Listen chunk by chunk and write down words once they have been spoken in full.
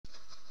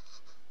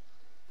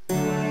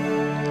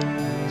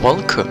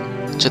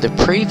Welcome to the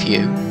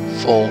preview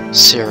for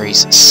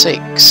Series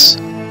 6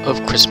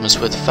 of Christmas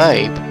with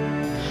Fabe,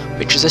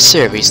 which is a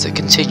series that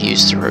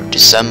continues through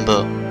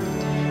December.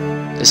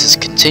 This has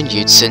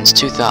continued since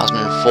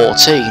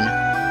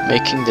 2014,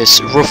 making this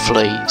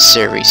roughly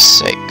Series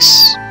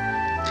 6.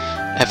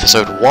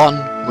 Episode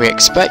 1 we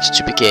expect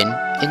to begin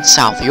in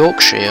South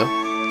Yorkshire,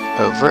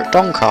 over at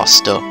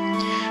Doncaster,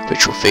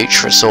 which will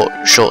feature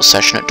a short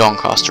session at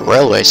Doncaster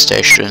railway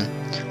station,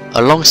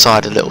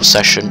 alongside a little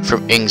session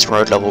from Ings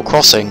Road level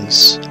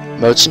crossings,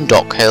 Moton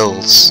Dock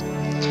Hills.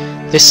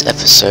 This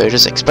episode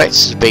is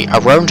expected to be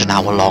around an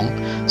hour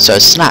long, so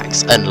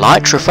snacks and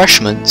light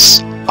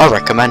refreshments are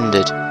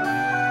recommended.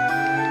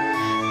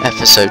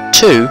 Episode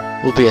 2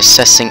 will be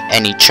assessing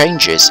any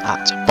changes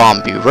at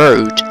Barnby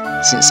Road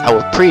since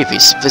our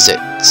previous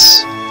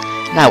visits.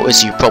 Now,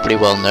 as you probably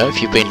well know if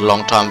you've been a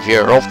long time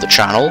viewer of the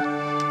channel,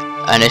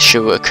 an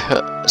issue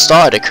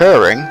started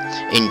occurring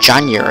in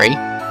January,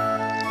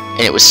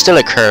 and it was still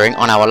occurring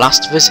on our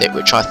last visit,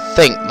 which I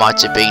think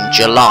might have been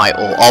July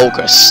or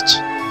August.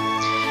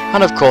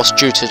 And of course,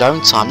 due to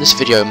downtime, this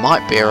video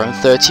might be around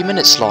 30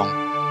 minutes long.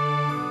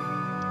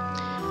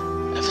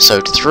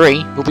 Episode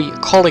 3 will be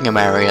Collingham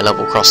area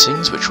level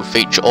crossings, which will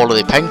feature all of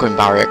the Penguin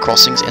Barrier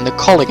crossings in the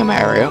Collingham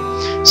area,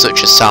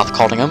 such as South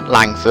Collingham,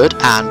 Langford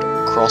and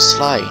Cross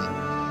Lane.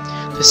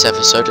 This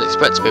episode is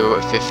expected to be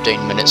about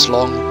 15 minutes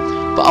long,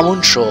 but I'm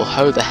unsure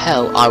how the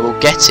hell I will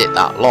get it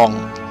that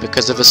long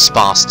because of a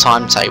sparse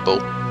timetable.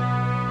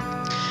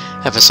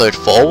 Episode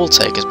 4 will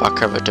take us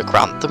back over to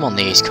Grantham on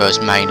the East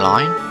Coast Main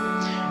Line.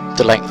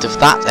 The length of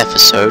that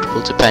episode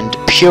will depend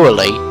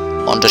purely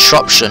on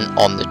disruption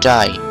on the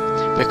day,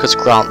 because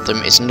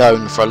Grantham is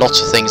known for a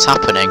lot of things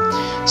happening,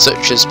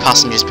 such as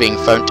passengers being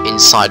found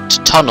inside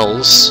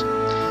tunnels,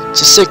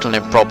 to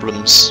signalling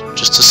problems,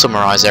 just to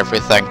summarise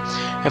everything.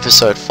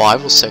 Episode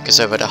 5 will take us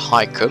over to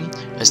Highcombe,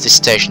 as this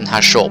station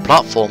has short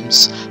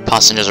platforms.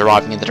 Passengers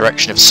arriving in the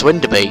direction of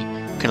Swinderby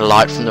can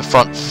alight from the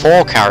front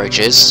 4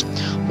 carriages,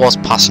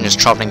 whilst passengers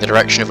travelling the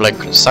direction of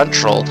Lincoln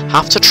Central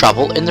have to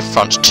travel in the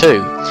front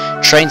 2.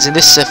 Trains in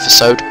this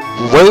episode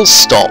will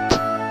stop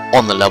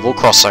on the level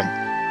crossing.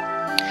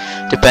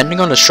 Depending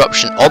on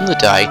disruption on the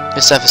day,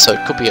 this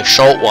episode could be a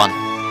short one,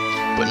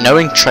 but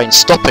knowing trains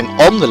stopping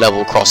on the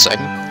level crossing,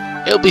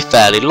 it'll be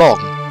fairly long.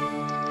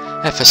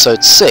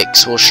 Episode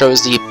 6 will show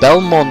us the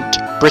Belmont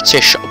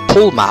British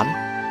Pullman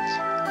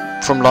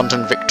from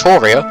London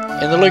Victoria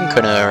in the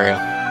Lincoln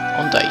area.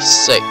 On day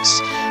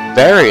 6,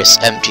 various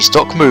empty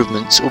stock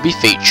movements will be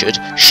featured,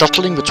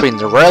 shuttling between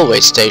the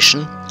railway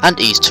station and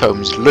East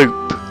Holmes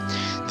Loop.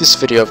 This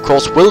video of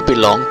course will be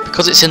long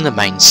because it's in the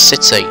main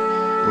city,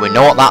 and we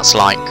know what that's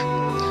like,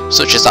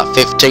 such as that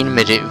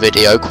 15-minute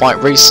video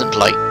quite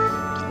recently.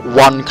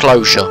 One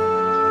closure.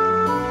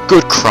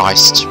 Good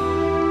Christ.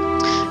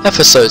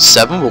 Episode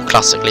 7 will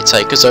classically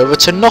take us over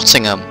to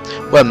Nottingham,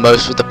 where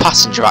most of the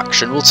passenger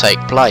action will take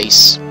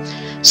place,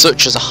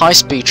 such as a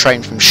high-speed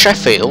train from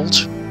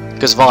Sheffield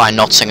goes via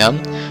Nottingham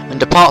and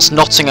departs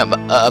Nottingham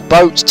at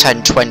about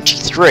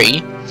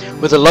 10:23,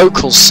 with a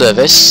local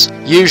service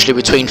usually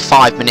between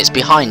 5 minutes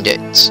behind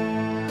it.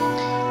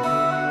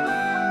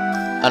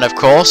 And of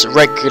course,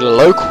 regular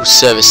local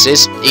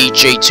services,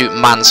 e.g. to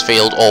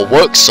Mansfield or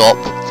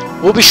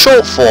Worksop, will be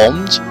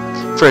short-formed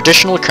for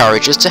additional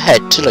carriages to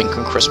head to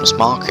Lincoln Christmas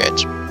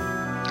Market.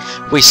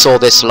 We saw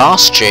this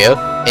last year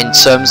in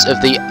terms of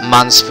the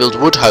Mansfield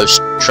Woodhouse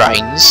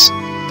trains,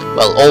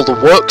 well, all the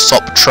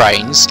Worksop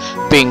trains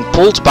being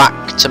pulled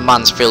back to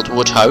Mansfield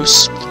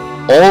Woodhouse,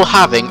 all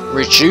having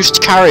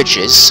reduced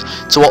carriages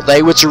to what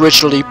they were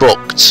originally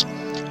booked.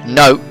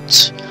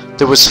 Note,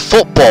 there was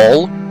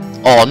football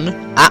on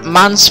at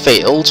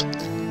Mansfield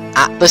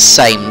at the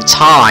same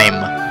time.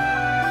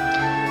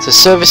 The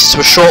services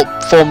were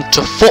short-formed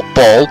to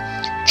football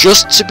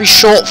just to be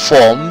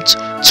short-formed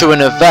to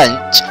an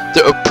event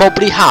that would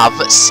probably have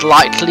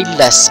slightly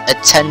less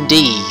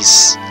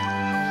attendees.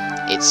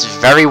 It's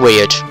very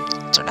weird.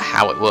 I don't know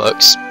how it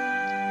works.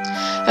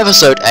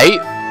 Episode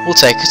 8 will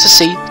take us to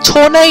see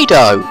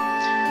Tornado.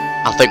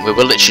 I think we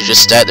will literally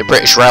just stay at the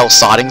British Rail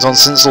sidings on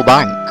Sinsel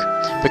Bank,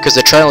 because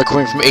the train will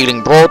coming from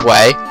Ealing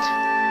Broadway,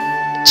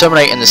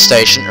 terminate in the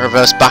station and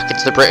reverse back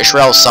into the British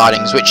Rail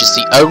sidings, which is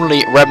the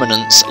only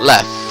remnants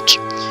left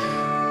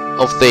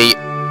of the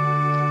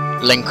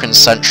Lincoln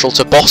Central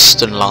to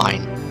Boston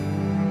line.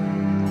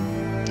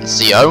 It's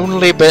the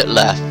only bit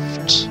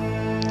left,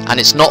 and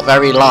it's not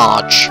very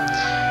large,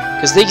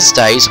 because these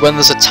days when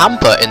there's a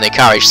tamper in the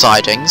carriage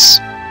sidings,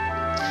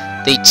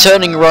 the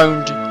turning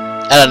round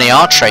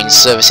LNER train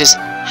services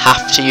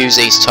have to use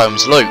East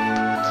Holmes Loop,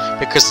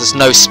 because there's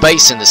no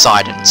space in the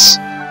sidings.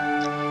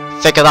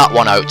 Figure that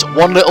one out.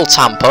 One little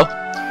tamper,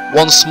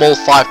 one small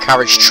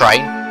 5-carriage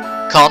train,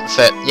 can't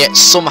fit, yet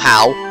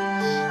somehow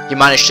you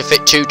managed to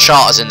fit 2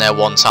 charters in there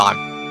one time.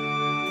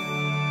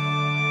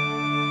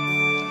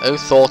 Oh,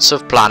 thoughts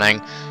of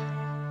planning.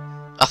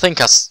 I think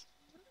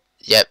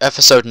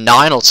episode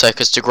 9 will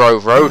take us to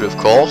Grove Road, of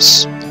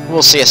course.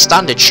 We'll see a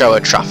standard show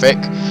of traffic.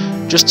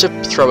 Just to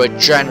throw a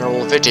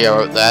general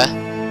video out there,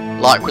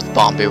 like with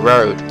Barnby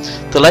Road.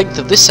 The length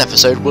of this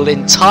episode will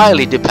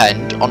entirely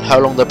depend on how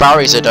long the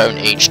barriers are down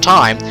each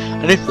time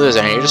and if there is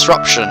any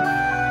disruption.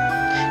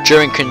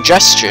 During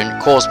congestion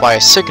caused by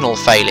a signal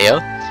failure,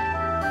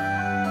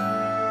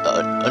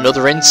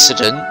 another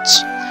incident,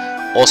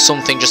 or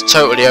something just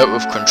totally out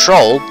of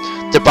control,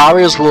 the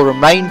barriers will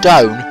remain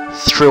down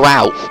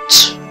throughout.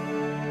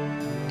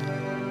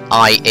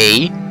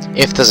 i.e.,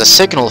 if there's a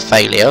signal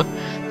failure,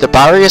 the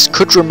barriers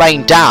could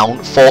remain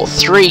down for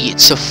 3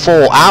 to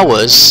 4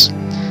 hours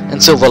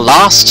until the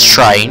last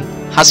train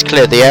has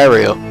cleared the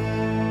area.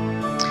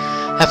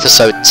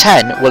 Episode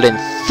 10 will in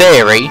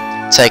theory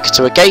take us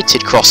to a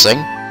gated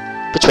crossing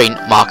between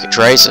Market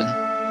Drayson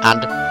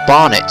and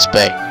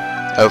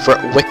Barnetby over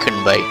at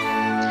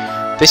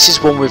Wickenby. This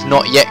is one we've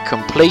not yet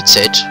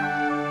completed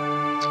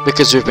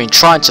because we've been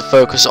trying to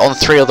focus on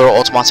 3 other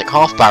automatic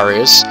half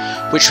barriers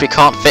which we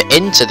can't fit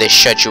into this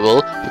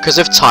schedule because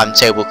of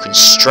timetable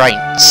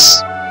constraints.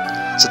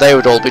 So they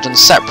would all be done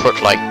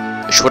separately,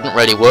 which wouldn't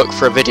really work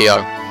for a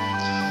video.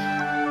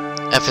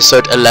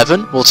 Episode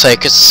 11 will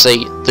take us to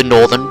see the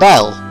Northern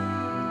Bell.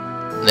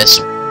 This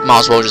might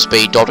as well just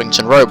be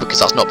Doddington Road because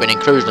that's not been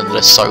included in the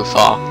list so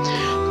far.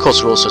 Of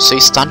course, we'll also see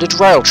standard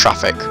rail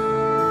traffic.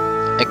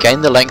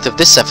 Again, the length of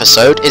this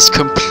episode is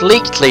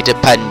completely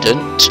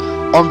dependent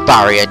on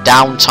barrier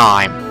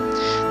downtime.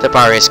 The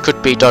barriers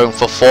could be down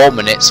for 4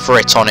 minutes for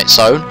it on its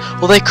own,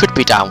 or they could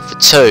be down for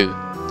 2.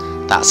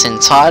 That's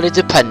entirely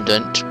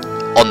dependent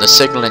on the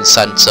signalling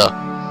centre.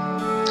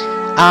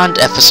 And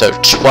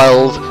episode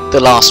 12,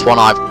 the last one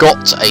I've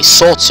got a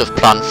sort of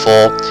plan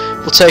for,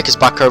 will take us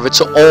back over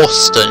to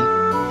Austin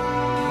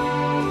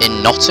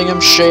in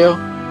Nottinghamshire?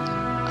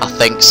 I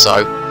think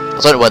so. I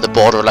don't know where the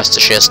border of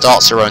Leicestershire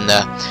starts around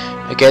there.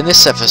 Again,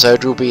 this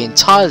episode will be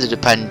entirely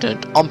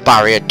dependent on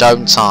barrier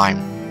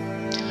downtime.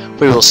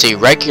 We will see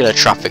regular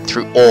traffic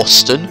through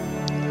Austin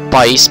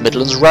by East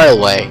Midlands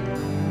Railway.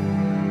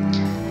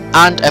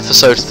 And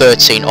episode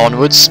 13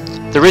 onwards,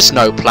 there is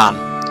no plan.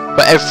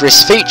 Whatever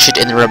is featured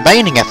in the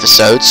remaining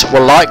episodes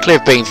will likely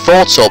have been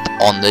thought up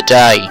on the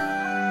day.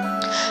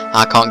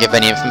 I can't give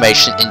any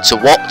information into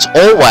what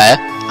or where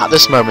at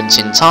this moment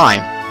in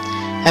time.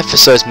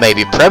 Episodes may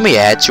be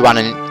premiered to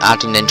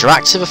add an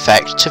interactive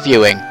effect to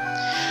viewing.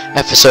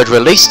 Episode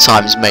release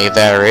times may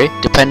vary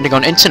depending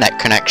on internet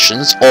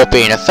connections or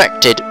being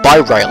affected by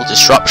rail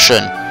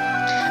disruption.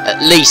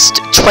 At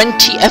least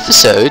 20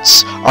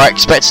 episodes are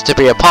expected to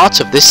be a part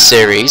of this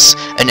series,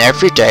 and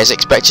every day is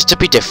expected to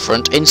be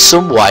different in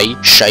some way,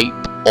 shape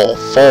or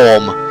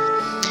form.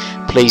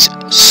 Please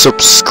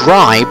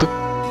subscribe,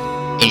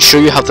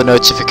 ensure you have the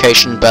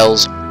notification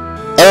bells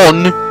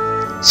on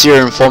so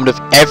you're informed of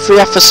every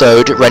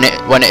episode when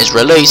it is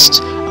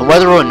released and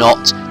whether or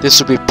not this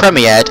will be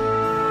premiered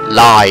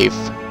live.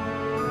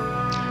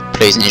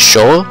 Please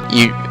ensure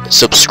you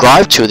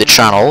subscribe to the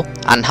channel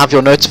and have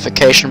your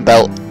notification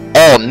bell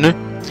on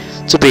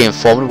to be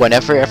informed when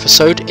every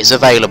episode is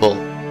available.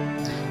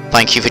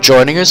 Thank you for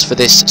joining us for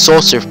this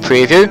sort of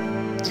preview.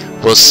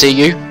 We'll see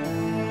you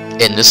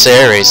in the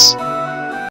series.